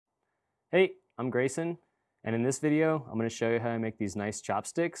Hey, I'm Grayson, and in this video, I'm going to show you how I make these nice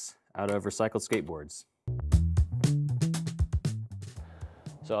chopsticks out of recycled skateboards.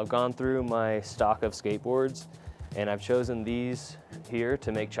 So I've gone through my stock of skateboards, and I've chosen these here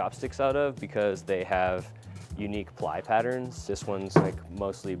to make chopsticks out of because they have unique ply patterns. This one's like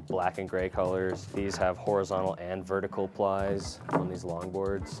mostly black and gray colors. These have horizontal and vertical plies on these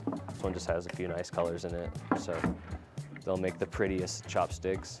longboards. This one just has a few nice colors in it, so they'll make the prettiest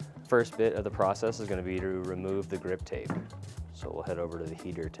chopsticks. First bit of the process is going to be to remove the grip tape. So we'll head over to the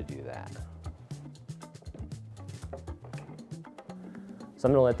heater to do that. So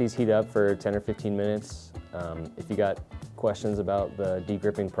I'm going to let these heat up for 10 or 15 minutes. If you got questions about the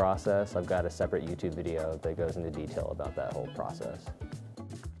degripping process, I've got a separate YouTube video that goes into detail about that whole process.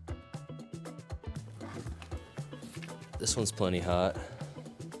 This one's plenty hot.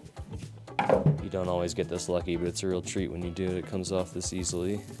 You don't always get this lucky, but it's a real treat when you do it. It comes off this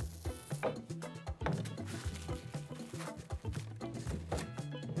easily.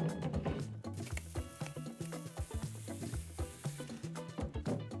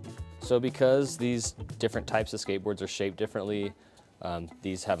 So because these different types of skateboards are shaped differently,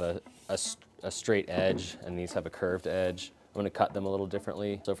 these have a straight edge and these have a curved edge. I'm going to cut them a little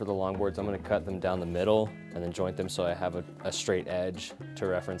differently. So for the longboards, I'm going to cut them down the middle and then joint them so I have a straight edge to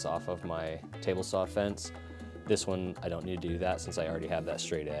reference off of my table saw fence. This one, I don't need to do that since I already have that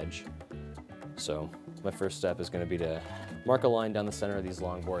straight edge. So my first step is going to be to mark a line down the center of these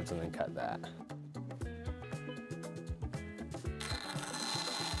longboards and then cut that.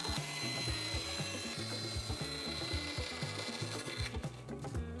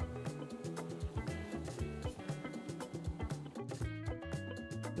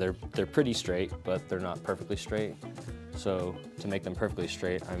 They're pretty straight, but they're not perfectly straight. So to make them perfectly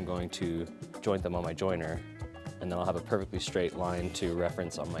straight, I'm going to joint them on my joiner, and then I'll have a perfectly straight line to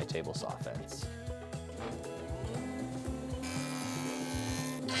reference on my table saw fence.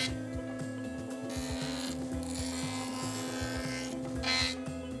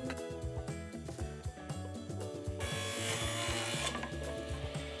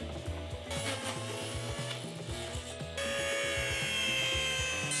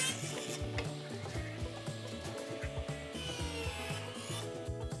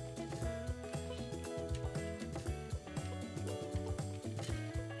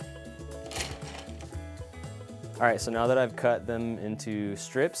 All right, so now that I've cut them into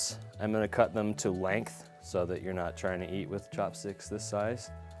strips, I'm gonna cut them to length so that you're not trying to eat with chopsticks this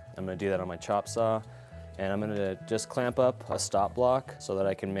size. I'm gonna do that on my chop saw, and I'm gonna just clamp up a stop block so that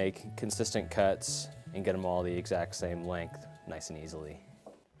I can make consistent cuts and get them all the exact same length nice and easily.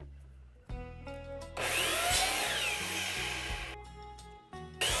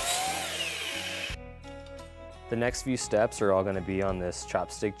 The next few steps are all going to be on this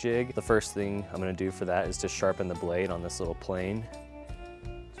chopstick jig. The first thing I'm going to do for that is to sharpen the blade on this little plane.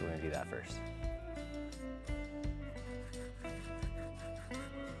 So we're going to do that first.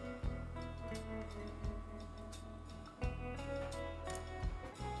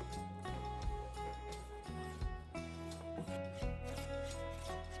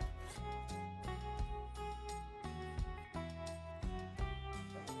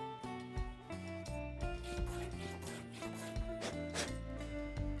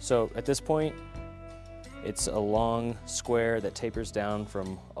 So at this point, it's a long square that tapers down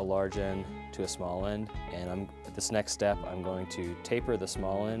from a large end to a small end. And at this next step, I'm going to taper the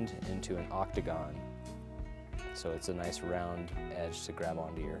small end into an octagon. So it's a nice round edge to grab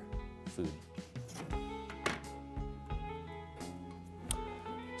onto your food.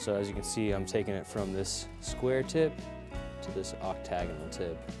 So as you can see, I'm taking it from this square tip to this octagonal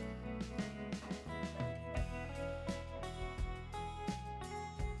tip.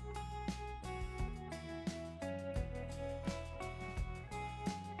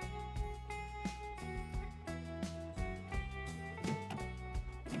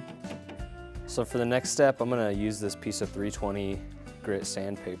 So for the next step, I'm gonna use this piece of 320 grit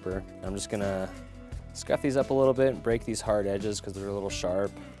sandpaper. I'm just gonna scuff these up a little bit, break these hard edges because they're a little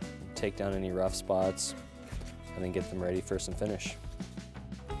sharp, take down any rough spots, and then get them ready for some finish.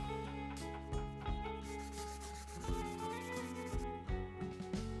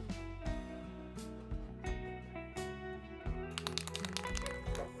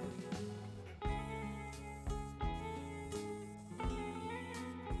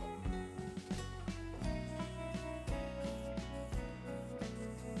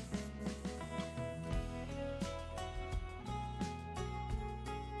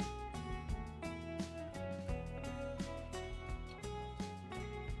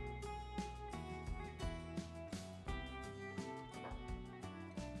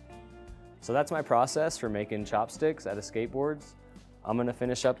 So that's my process for making chopsticks out of skateboards. I'm gonna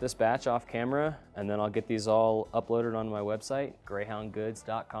finish up this batch off camera, and then I'll get these all uploaded on my website,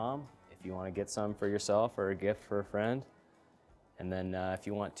 grayhoundgoods.com, if you wanna get some for yourself or a gift for a friend. And then if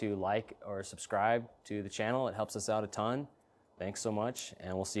you want to like or subscribe to the channel, it helps us out a ton. Thanks so much,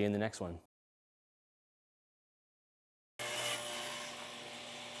 and we'll see you in the next one.